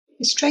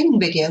This training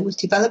video was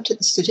developed at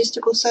the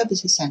Statistical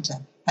Services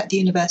Centre at the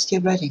University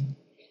of Reading.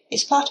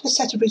 It's part of a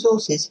set of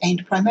resources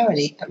aimed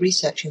primarily at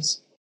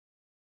researchers.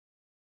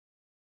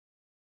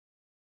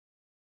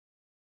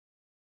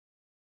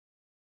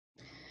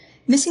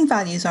 Missing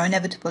values are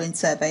inevitable in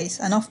surveys,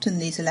 and often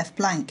these are left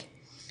blank.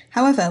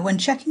 However, when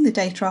checking the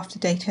data after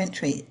data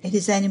entry, it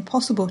is then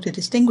impossible to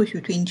distinguish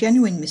between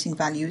genuine missing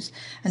values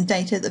and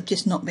data that have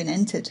just not been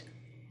entered.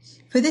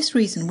 For this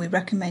reason, we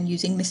recommend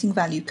using missing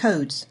value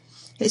codes.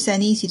 It's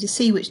then easy to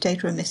see which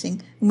data are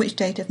missing and which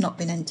data have not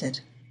been entered.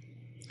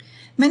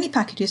 Many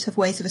packages have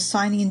ways of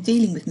assigning and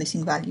dealing with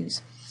missing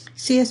values.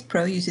 CS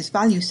Pro uses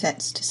value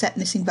sets to set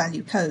missing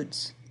value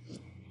codes.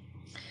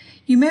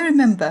 You may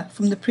remember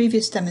from the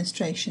previous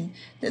demonstration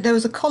that there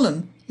was a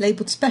column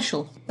labelled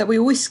Special that we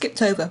always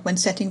skipped over when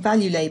setting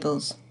value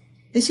labels.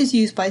 This is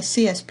used by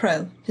CS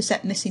Pro to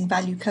set missing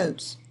value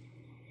codes.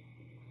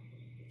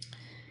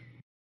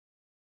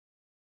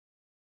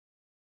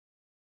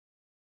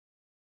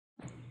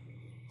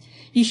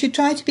 You should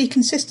try to be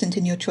consistent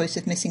in your choice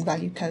of missing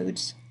value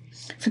codes.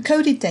 For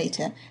coded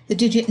data, the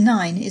digit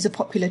 9 is a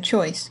popular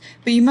choice,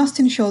 but you must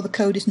ensure the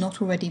code is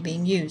not already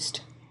being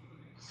used.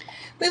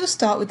 We will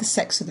start with the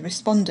sex of the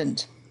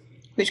respondent,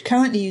 which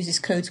currently uses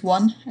codes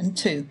 1 and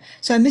 2,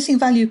 so a missing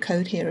value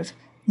code here of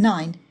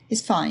 9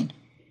 is fine.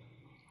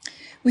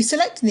 We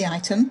select the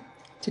item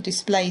to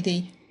display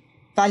the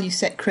value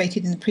set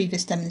created in the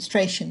previous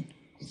demonstration.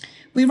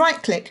 We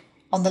right-click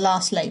on the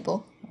last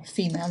label, or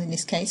female in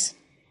this case,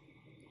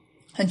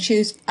 and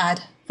choose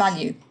Add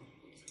Value.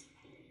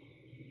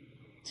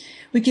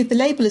 We give the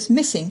label as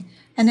missing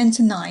and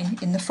enter 9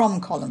 in the From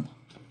column.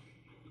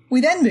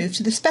 We then move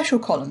to the Special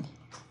column.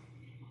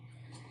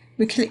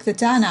 We click the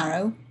down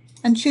arrow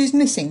and choose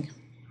Missing.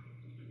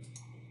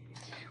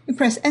 We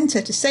press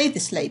Enter to save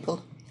this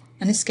label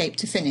and escape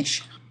to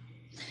finish.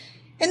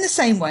 In the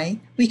same way,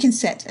 we can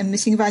set a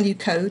missing value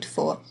code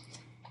for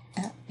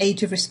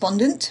age of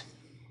respondent,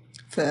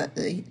 for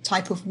the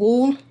type of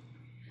wall,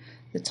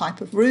 the type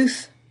of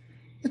roof,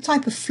 the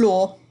type of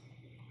floor,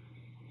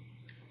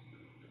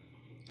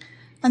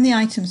 and the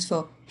items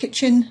for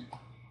kitchen,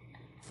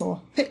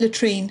 for pit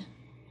latrine,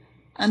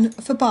 and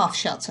for bath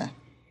shelter.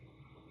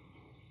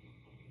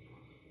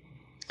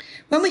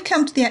 When we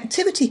come to the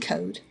activity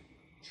code,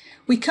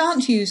 we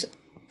can't use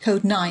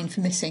code 9 for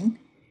missing,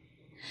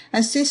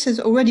 as this has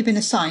already been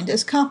assigned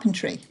as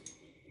carpentry.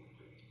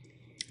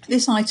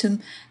 This item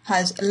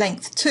has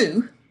length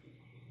 2,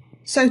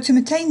 so to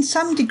maintain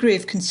some degree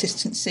of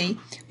consistency,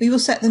 we will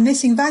set the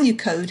missing value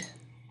code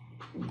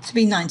to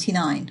be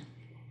 99.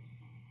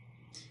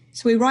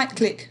 So we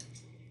right-click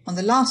on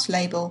the last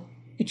label,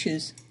 we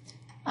choose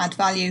Add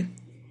Value,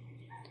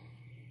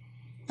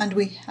 and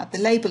we have the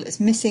label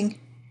as missing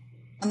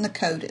and the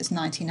code as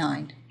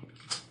 99.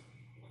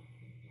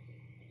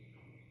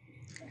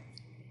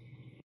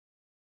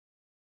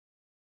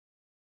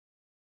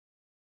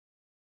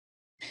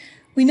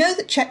 We know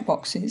that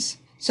checkboxes,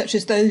 such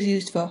as those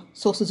used for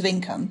sources of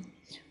income,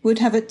 would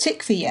have a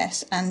tick for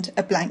yes and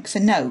a blank for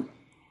no.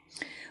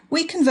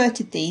 We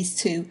converted these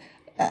to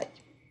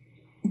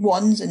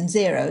ones and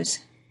zeros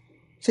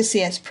for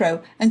CS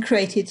Pro and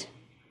created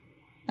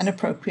an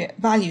appropriate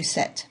value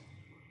set.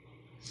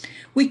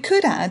 We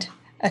could add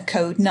a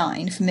code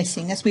 9 for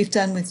missing, as we've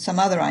done with some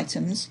other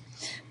items,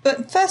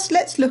 but first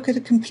let's look at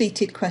a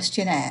completed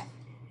questionnaire.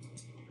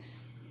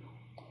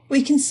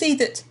 We can see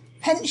that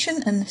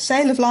pension and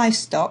sale of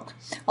livestock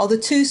are the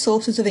two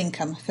sources of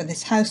income for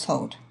this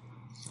household.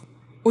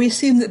 We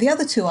assume that the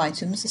other two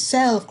items, the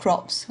sale of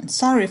crops and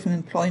salary from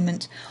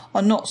employment,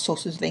 are not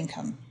sources of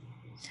income.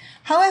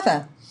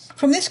 However,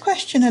 from this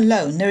question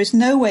alone, there is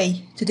no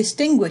way to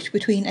distinguish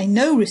between a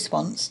no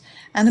response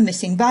and a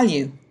missing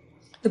value.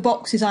 The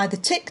box is either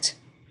ticked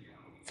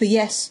for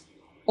yes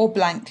or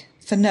blank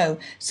for no,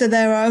 so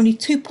there are only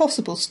two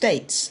possible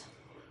states.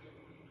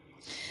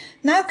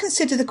 Now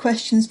consider the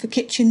questions for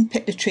kitchen,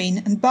 pit latrine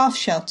and bath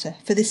shelter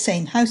for this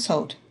same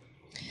household.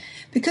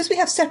 Because we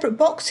have separate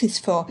boxes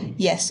for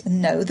yes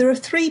and no, there are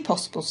three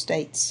possible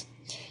states.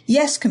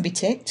 Yes can be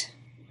ticked,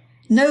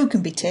 no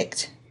can be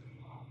ticked,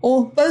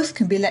 or both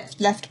can be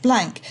left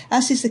blank,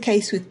 as is the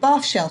case with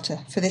bath shelter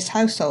for this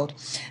household.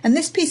 And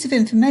this piece of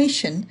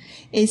information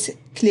is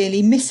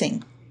clearly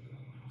missing.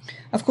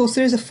 Of course,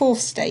 there is a fourth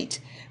state,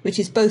 which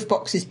is both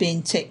boxes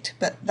being ticked,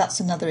 but that's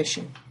another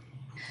issue.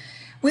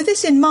 With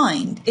this in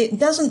mind, it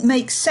doesn't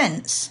make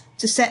sense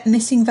to set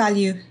missing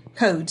value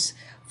codes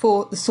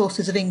for the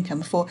sources of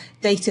income, for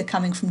data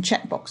coming from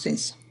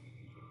checkboxes.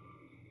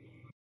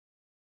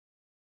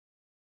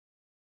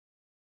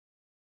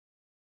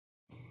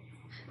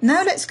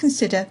 Now let's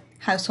consider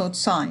household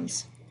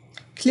size.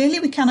 Clearly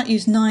we cannot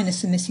use 9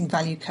 as the missing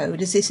value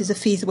code, as this is a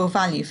feasible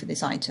value for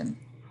this item.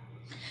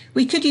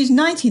 We could use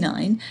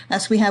 99,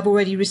 as we have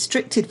already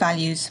restricted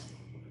values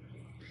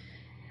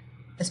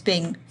as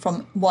being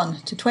from 1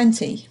 to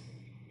 20.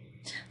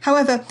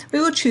 However, we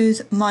will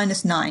choose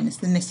 -9 as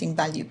the missing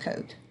value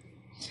code.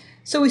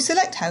 So we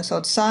select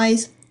household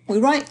size, we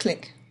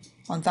right-click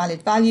on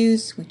valid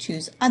values, we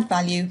choose Add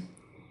Value,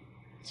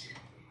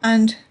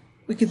 and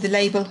we give the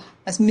label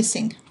as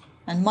missing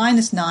and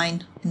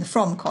 -9 in the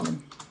from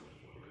column.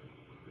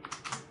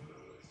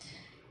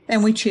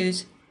 Then we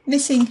choose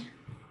missing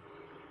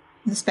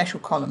in the special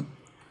column.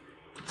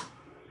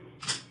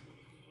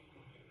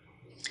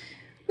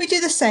 We do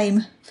the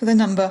same for the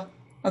number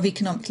of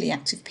economically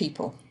active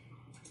people.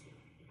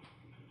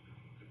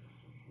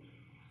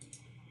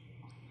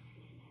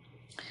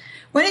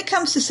 When it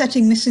comes to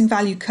setting missing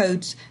value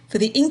codes for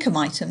the income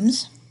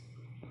items,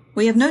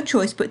 we have no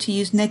choice but to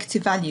use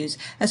negative values,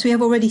 as we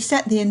have already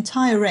set the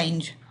entire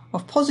range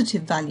of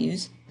positive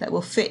values that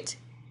will fit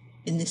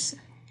in this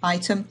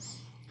item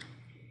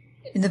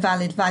in the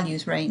valid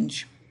values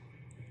range.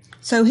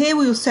 So here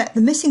we will set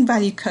the missing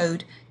value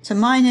code to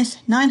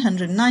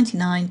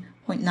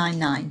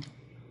 -999.99.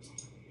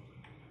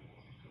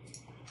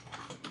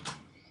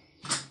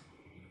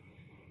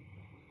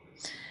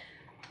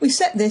 We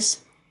set this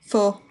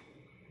for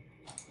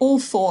all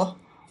 4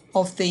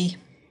 of the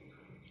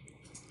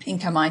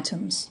income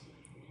items.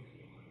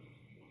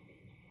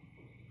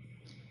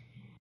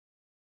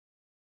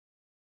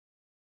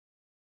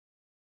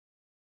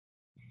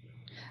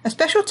 A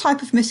special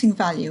type of missing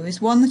value is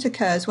one that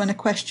occurs when a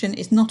question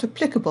is not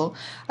applicable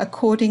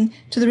according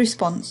to the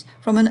response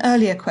from an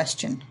earlier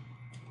question.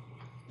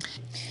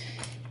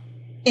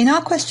 In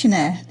our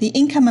questionnaire, the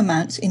income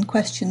amounts in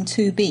question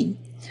 2b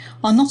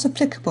are not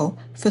applicable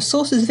for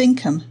sources of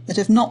income that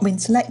have not been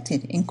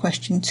selected in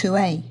question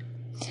 2a.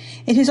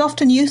 It is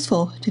often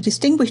useful to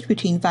distinguish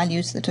between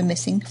values that are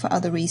missing for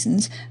other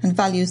reasons and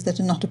values that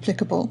are not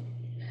applicable.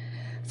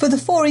 For the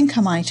 4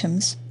 income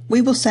items,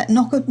 we will set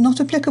not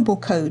applicable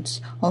codes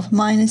of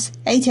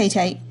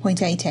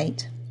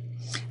 -888.88.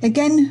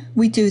 Again,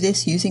 we do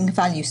this using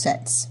value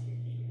sets.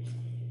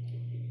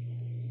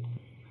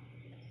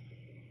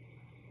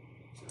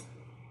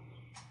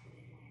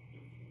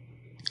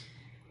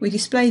 We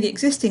display the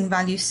existing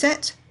value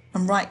set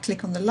and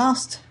right-click on the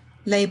last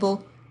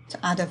label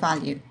to add a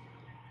value.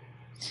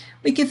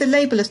 We give the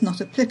label as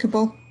not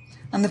applicable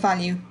and the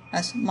value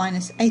as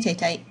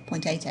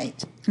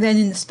 -888.88. Then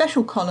in the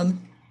special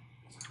column,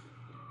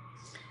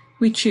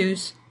 we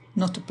choose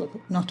not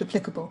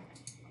applicable.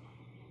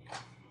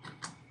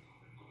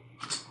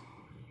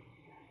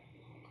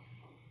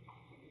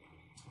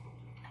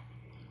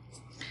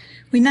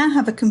 We now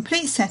have a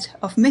complete set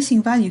of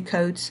missing value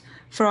codes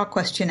for our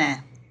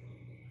questionnaire.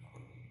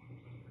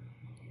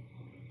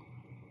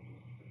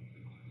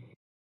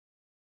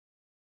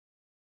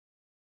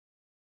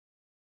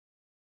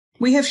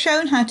 We have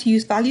shown how to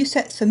use value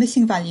sets for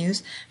missing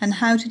values and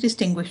how to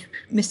distinguish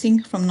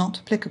missing from not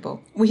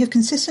applicable. We have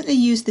consistently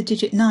used the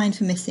digit 9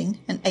 for missing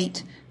and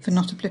 8 for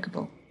not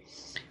applicable.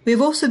 We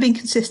have also been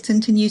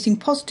consistent in using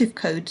positive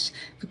codes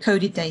for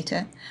coded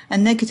data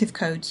and negative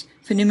codes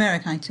for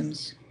numeric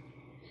items.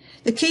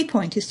 The key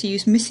point is to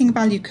use missing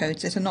value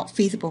codes that are not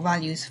feasible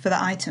values for the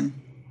item.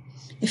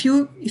 If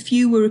you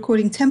were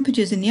recording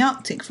temperatures in the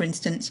Arctic, for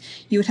instance,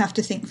 you would have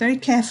to think very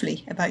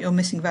carefully about your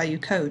missing value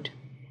code.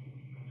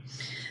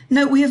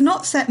 Note, we have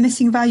not set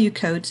missing value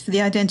codes for the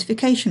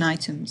identification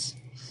items.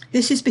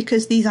 This is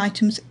because these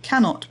items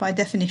cannot, by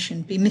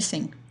definition, be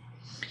missing.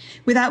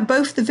 Without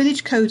both the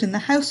village code and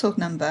the household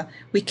number,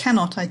 we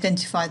cannot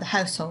identify the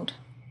household.